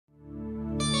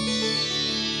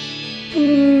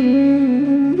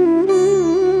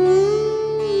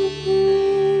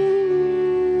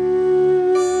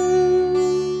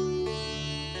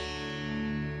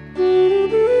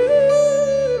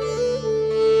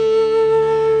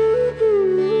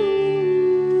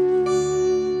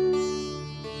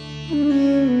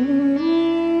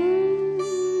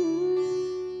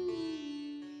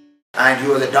and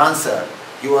he was a dancer,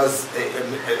 he was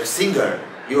a singer,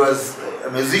 he was a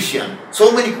musician,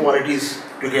 so many qualities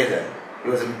together. He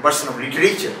was a person of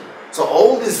literature. So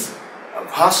all these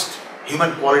vast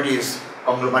human qualities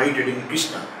conglomerated in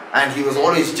Krishna, and he was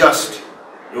always just,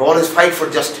 he would always fight for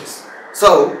justice.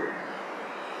 So,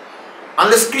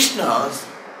 unless Krishna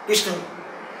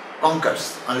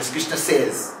conquers, unless Krishna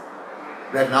says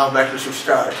that now battle should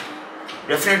start,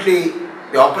 definitely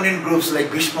the opponent groups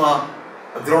like Bhishma,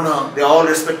 Drona, they all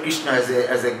respect Krishna as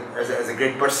a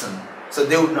great person, so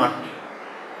they would not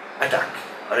attack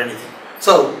or anything.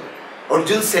 So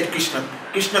Arjuna said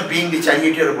Krishna being the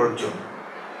charioteer of Arjuna,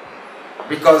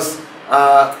 because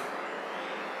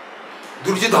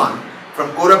Duryodhana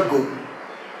from Kaurav group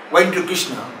went to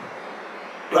Krishna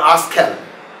to ask help,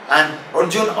 and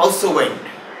Arjuna also went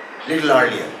little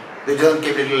earlier. Duryodhana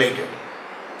came a little later.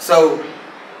 So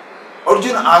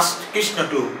Arjuna asked Krishna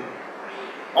to,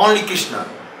 only Krishna,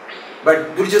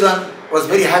 but Duryodhana was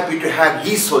very happy to have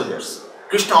his soldiers.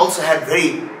 Krishna also had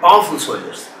very powerful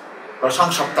soldiers, or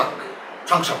Shanshaptak.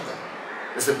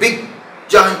 There's a big,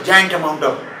 giant amount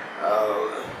of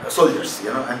soldiers,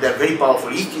 and they are very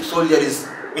powerful. Each soldier is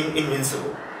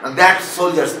invincible. And that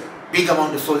soldiers, big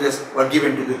amount of soldiers were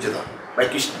given to Duryodhana by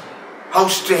Krishna. How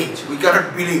strange, we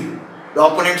cannot believe. The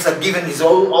opponents are given his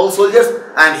all soldiers,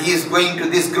 and he is going to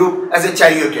this group as a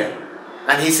charioteer.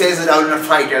 And he says that I will not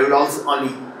fight, I will also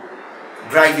only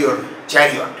drive your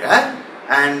chariot.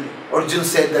 And Arjuna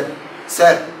said that,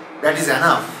 sir, that is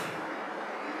enough.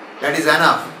 That is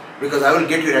enough, because I will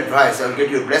get your advice, I will get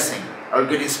your blessing, I will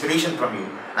get inspiration from you,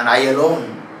 and I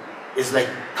alone is like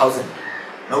 1,000,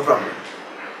 no problem.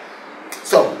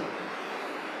 So,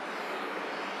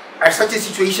 at such a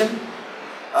situation,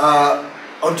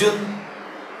 Arjuna,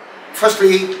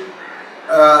 firstly,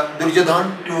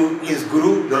 Duryodhana to his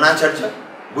guru, Dronacharya.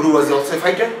 Guru was also a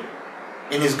fighter.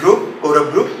 In his group,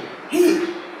 Kaurav group, he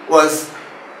was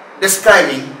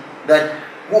describing that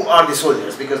who are the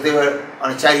soldiers, because they were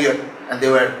on a chariot and they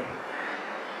were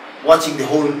watching the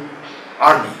whole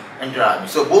army, entire army.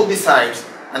 So both the sides,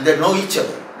 and they know each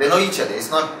other. They know each other. It's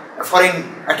not a foreign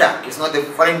attack. It's not the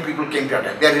foreign people came to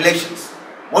attack. They are relations,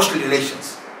 mostly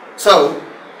relations. So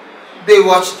they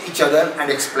watched each other and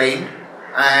explained.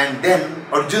 And then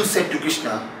Arjuna said to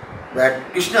Krishna that,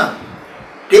 Krishna,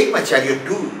 take my chariot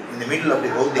too in the middle of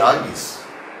both the armies.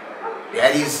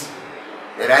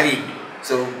 They're arrayed.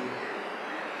 So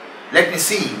let me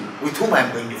see with whom I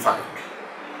am going to fight.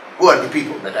 Who are the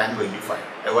people that I am going to fight?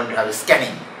 I want to have a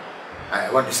scanning.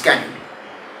 I want to scan it.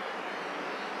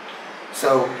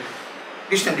 So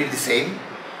Krishna did the same.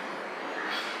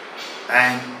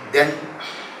 And then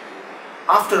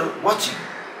after watching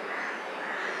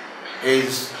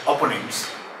his opponents,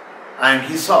 and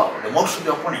he saw that most of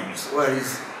the opponents were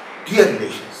his dear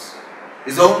relations.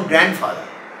 His own grandfather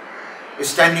is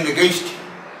standing against him.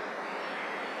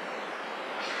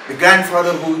 The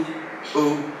grandfather who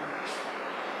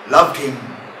loved him,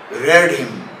 reared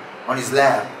him on his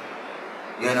lap,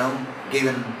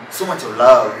 given so much of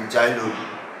love in childhood,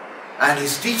 and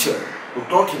his teacher who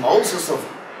taught him all sorts of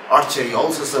archery,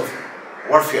 all sorts of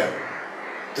warfare,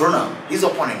 Drona, his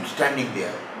opponent, standing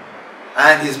there,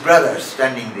 and his brother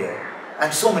standing there,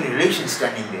 and so many relations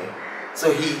standing there.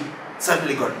 So he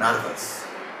suddenly got nervous.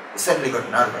 He suddenly got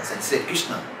nervous and said,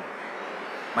 Krishna,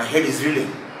 my head is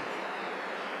reeling,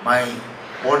 my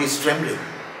body is trembling,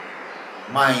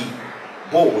 my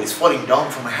bow is falling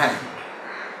down from my hand,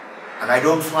 and I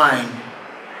don't find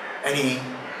any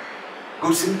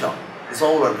good symptom. These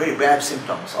all are very bad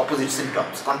symptoms, opposite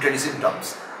symptoms, contrary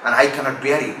symptoms, and I cannot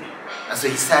bear it. And so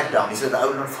he sat down. He said, I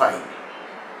will not fight,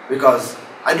 because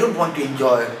I don't want to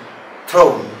enjoy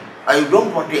throne, I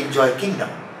don't want to enjoy kingdom,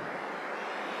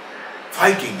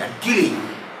 fighting and killing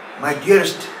my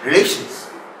dearest relations.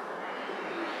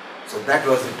 So that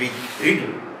was a big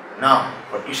riddle now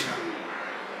for Krishna.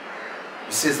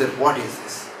 He says that, what is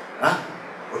this?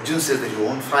 Arjuna says that he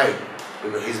won't fight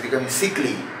because he is becoming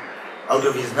sickly out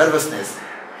of his nervousness,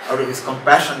 out of his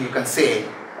compassion, you can say,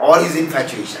 or his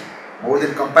infatuation. More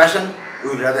than compassion, we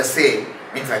would rather say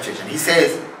infatuation. He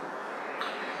says,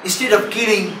 instead of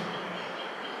killing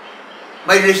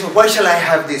my relation, why shall I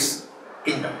have this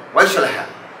kingdom? Why shall I have?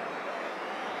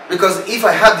 Because if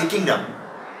I have the kingdom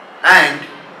and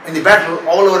in the battle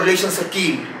all our relations are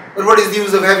killed, then what is the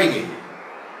use of having it?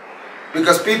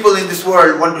 Because people in this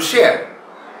world want to share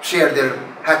their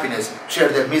happiness, share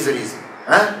their miseries,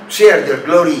 share their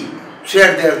glory,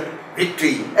 share their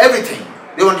victory, everything.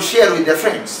 They want to share with their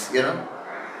friends,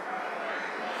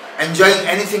 Enjoying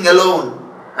anything alone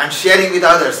and sharing with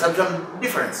others, some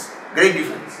difference, great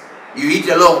difference. You eat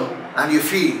alone and you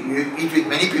eat with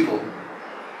many people.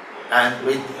 and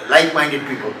with like-minded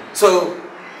people. So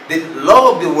the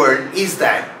law of the world is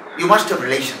that you must have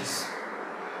relations.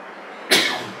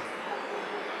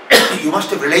 You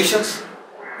must have relations,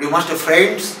 you must have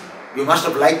friends, you must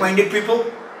have like-minded people,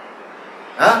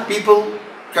 people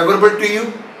favorable to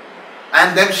you,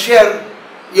 and then share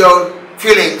your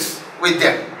feelings with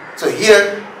them. So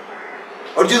here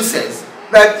Arjuna says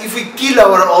that if we kill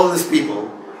all these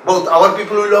people, both our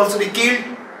people will also be killed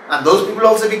and those people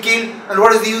also be killed, and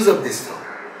what is the use of this?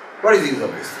 What is the use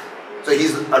of this? So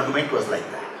his argument was like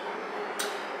that.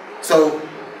 So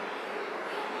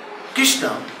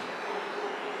Krishna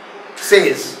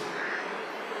says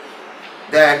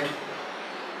that,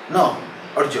 no,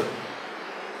 Arjuna,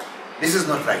 this is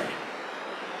not right.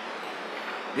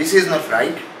 This is not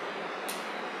right.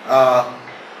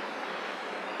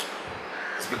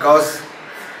 It's because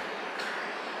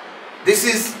this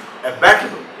is a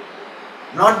battle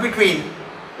not between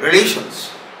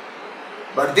relations,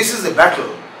 but this is a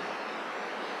battle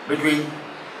between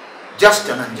just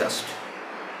and unjust,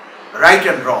 right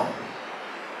and wrong.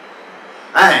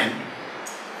 And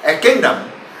a kingdom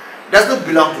does not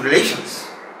belong to relations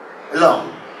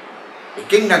alone. A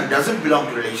kingdom doesn't belong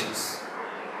to relations.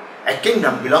 A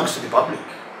kingdom belongs to the public.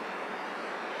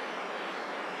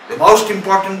 The most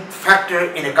important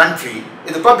factor in a country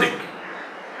is the public,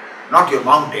 not your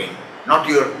mountain, not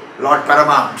your Lord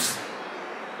Paramounts,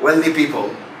 wealthy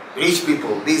people, rich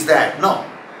people, this, that. No,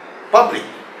 public.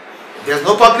 If there is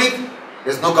no public,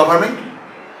 there is no government,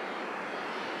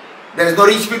 there is no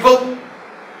rich people,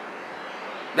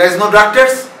 there is no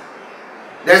doctors,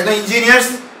 there is no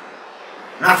engineers,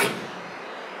 nothing.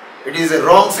 It is a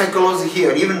wrong psychology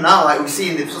here. Even now I see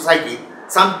in the society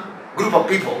some group of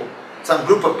people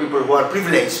who are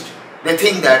privileged, they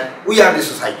think that we are the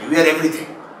society, we are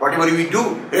everything. Whatever we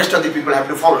do, rest of the people have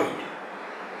to follow it.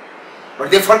 But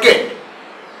they forget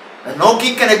that no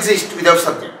king can exist without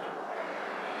subject.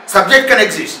 Subject can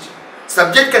exist.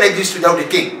 Subject can exist without a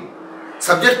king.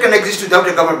 Subject can exist without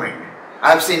a government.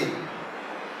 I have seen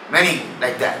many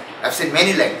like that. I have seen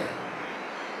many like that.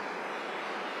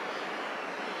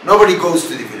 Nobody goes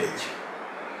to the village.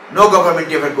 No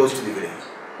government ever goes to the village.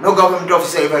 No government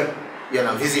officer ever,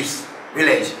 visits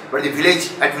village. But the village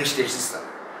administrates stuff.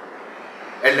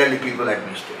 Elderly people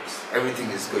administrates. Everything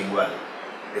is going well.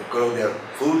 They grow their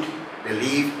food, they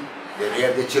live, they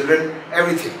rear their children,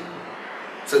 everything.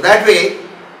 So that way,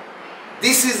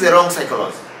 this is the wrong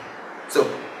psychology. So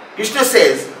Krishna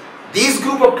says, these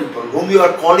group of people whom you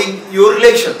are calling your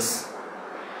relations,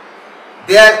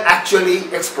 they are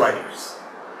actually exploiters.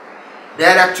 They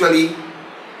are actually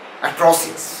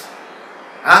atrocious.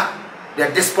 They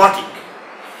are despotic.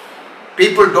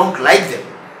 People don't like them.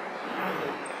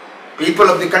 People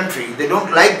of the country, they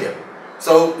don't like them.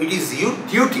 So it is your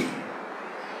duty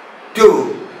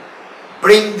to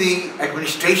bring the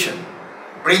administration,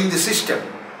 bring the system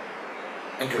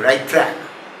into right track.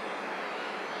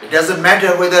 It doesn't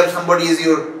matter whether somebody is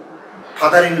your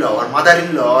father-in-law or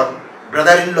mother-in-law or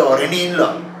brother-in-law or any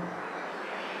in-law.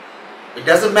 It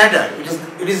doesn't matter.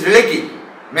 It is relative.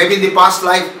 Maybe in the past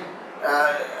life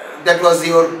that was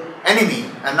your enemy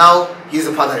and now he is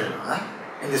a father-in-law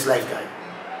in this lifetime.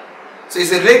 So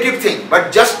it's a relative thing,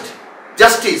 but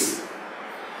justice,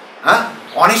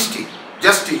 honesty,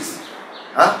 justice,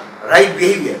 right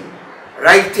behavior,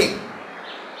 right thing,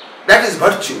 that is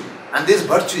virtue, and this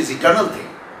virtue is eternal thing,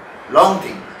 long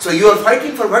thing. So you are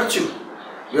fighting for virtue.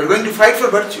 You are going to fight for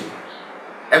virtue.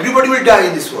 Everybody will die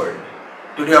in this world,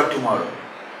 today or tomorrow.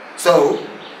 So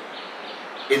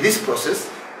in this process,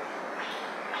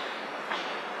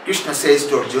 Krishna says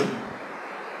to Arjuna,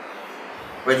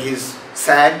 when he is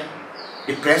sad,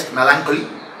 depressed, melancholy,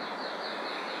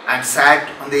 and sat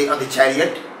on the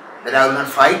chariot, that I will not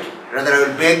fight, rather I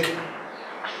will beg,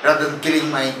 rather than killing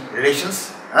my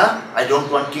relations. I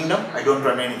don't want kingdom, I don't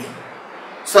want anything.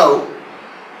 So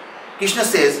Krishna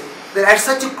says that at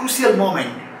such a crucial moment,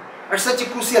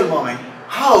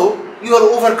 how you are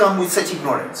overcome with such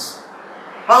ignorance,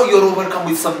 how you are overcome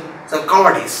with some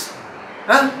cowardice,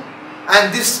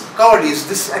 and this cowardice,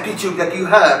 this attitude that you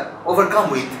have overcome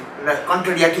with, that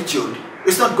contrary attitude,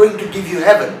 is not going to give you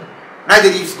heaven, neither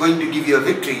is going to give you a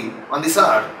victory on this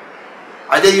earth.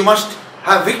 Either you must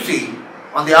have victory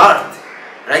on the earth,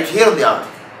 right here on the earth,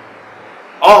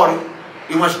 or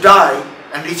you must die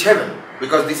and reach heaven,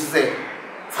 because this is a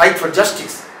fight for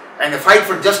justice. And a fight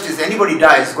for justice, anybody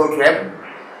dies, go to heaven.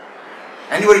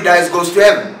 Anybody dies, goes to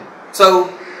heaven. So,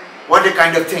 what a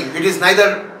kind of thing. It is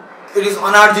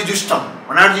anarja justam.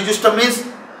 Anarja justam means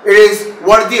it is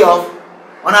worthy of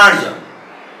anarja.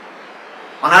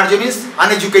 Anarja means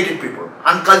uneducated people,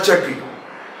 uncultured people.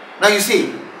 Now you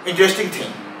see, interesting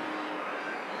thing.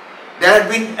 there had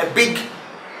been a big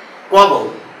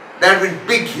squabble, there had been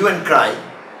big hue and cry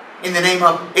in the name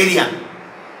of Aryan,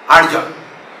 Arya.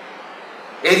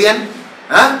 Aryan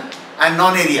and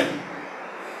non-Aryan.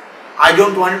 I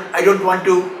don't want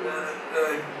to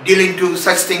deal into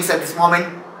such things at this moment.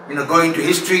 Go into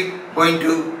history, go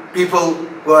into people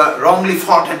who are wrongly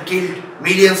fought and killed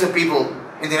millions of people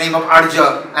in the name of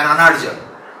Arya and Anarya.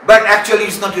 But actually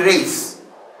it's not a race.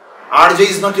 Arya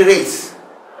is not a race.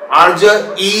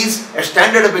 Arya is a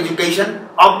standard of education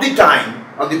of the time,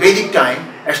 of the Vedic time,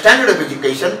 a standard of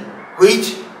education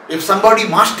which if somebody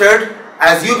mastered,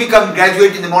 as you become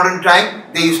graduate in the modern time,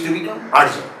 they used to become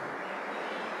Arya.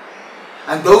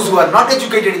 And those who are not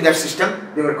educated in that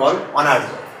system, they were called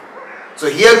Anarya. So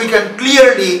here we can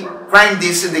clearly find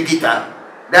this in the Gita,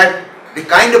 that the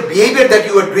kind of behavior that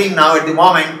you are doing now at the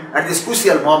moment, at this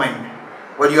crucial moment,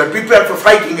 when you are prepared for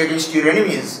fighting against your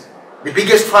enemies, the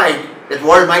biggest fight that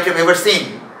world might have ever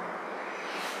seen,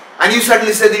 and you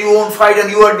suddenly say that you won't fight and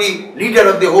you are the leader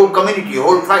of the whole community,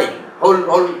 whole fight,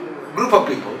 whole group of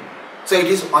people. So it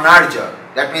is Anarya.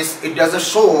 That means it doesn't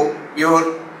show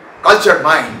your cultured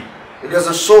mind. It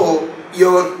doesn't show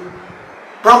your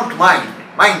prompt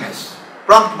mindness.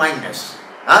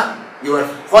 You are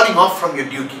falling off from your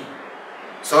duty.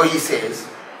 So he says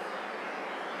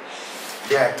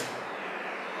that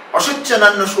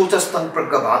Ashutchananna Shochastan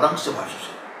Pragabhadam Sabhashasha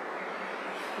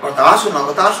Gatasu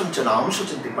Nagatasu Chanam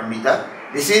Shuchanti Pandita.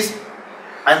 This is,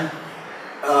 I am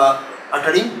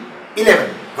uttering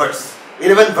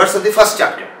 11th verse of the first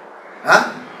chapter.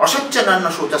 Ashutchananna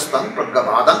Shochastan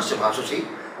Pragabhadam Sabhashashi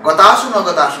Gatasu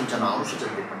Nagatasu Chanam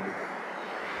Shuchanti Pandita.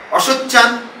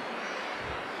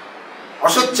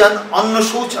 Ashutchan Anna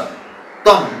Shocha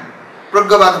Tam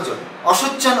Pragabhadam.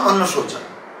 Ashutchan Anna Shocha.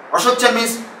 Ashutchan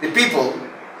means the people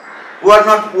who are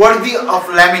not worthy of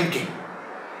lamenting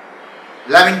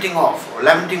off or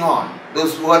lamenting on.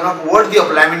 Those who are not worthy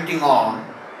of lamenting on,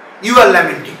 you are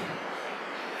lamenting.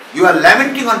 You are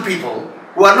lamenting on people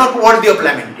who are not worthy of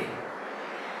lamenting.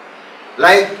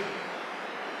 Like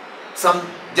some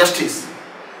justice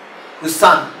whose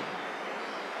son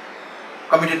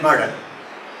committed murder.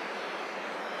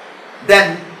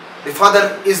 Then the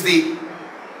father is the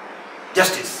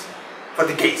justice for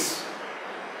the case.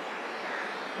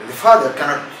 The father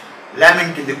cannot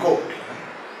lament in the court.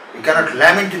 He cannot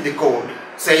lament in the court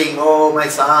saying, "Oh my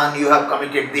son, you have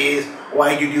committed this,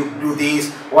 why did you do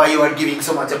this, why you are giving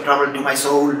so much of trouble to my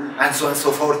soul," and so on and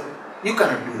so forth. You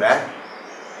cannot do that.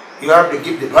 You have to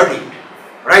give the verdict,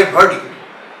 right verdict.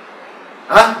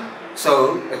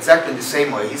 So exactly the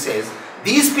same way he says,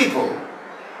 these people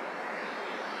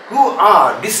who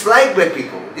are disliked by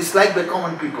people, disliked by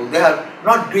common people, they are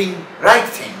not doing right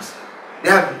things.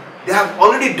 They have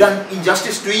already done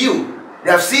injustice to you.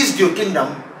 They have seized your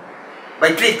kingdom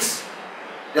by tricks.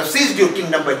 They have seized your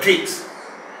kingdom by tricks.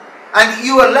 And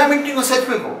you are lamenting on such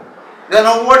people. They are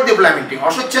not worthy of lamenting.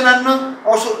 Ashutchan Anna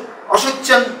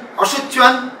Shocha.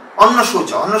 Anna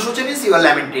Shocha means you are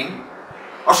lamenting.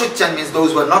 Ashutchan means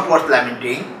those who are not worth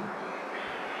lamenting.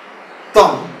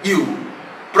 Tam, you.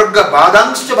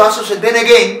 Pragabhadangscha bhashasya. Then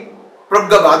again,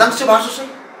 Pragabhadangscha bhashasya.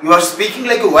 You are speaking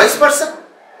like a wise person.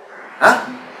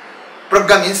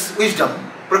 Pragga means wisdom.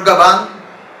 Pragabhadam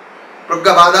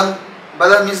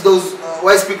means those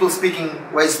wise people speaking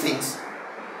wise things.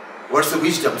 Words of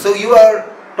wisdom. So you are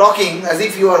talking as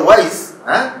if you are wise,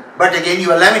 but again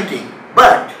you are lamenting.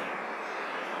 But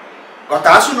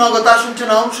Gatasu Nagatasu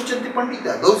Chanam Shuchanti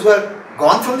Pandita. Those who are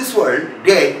gone from this world,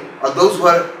 dead, or those who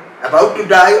are about to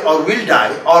die or will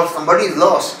die, or somebody is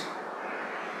lost.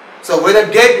 So whether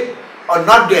dead or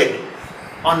not dead,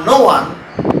 on no one,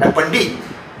 a Pandit,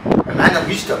 a man of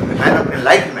wisdom, a man of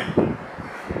enlightenment,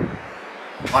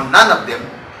 on none of them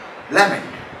lament.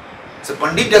 So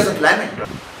Pandit doesn't lament.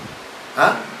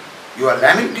 You are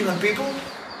lamenting on people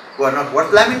who are not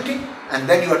worth lamenting, and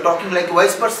then you are talking like a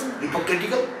wise person,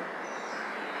 hypocritical.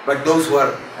 But those who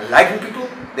are enlightened people,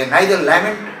 they neither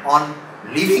lament on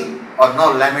living or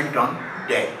nor lament on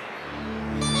dead.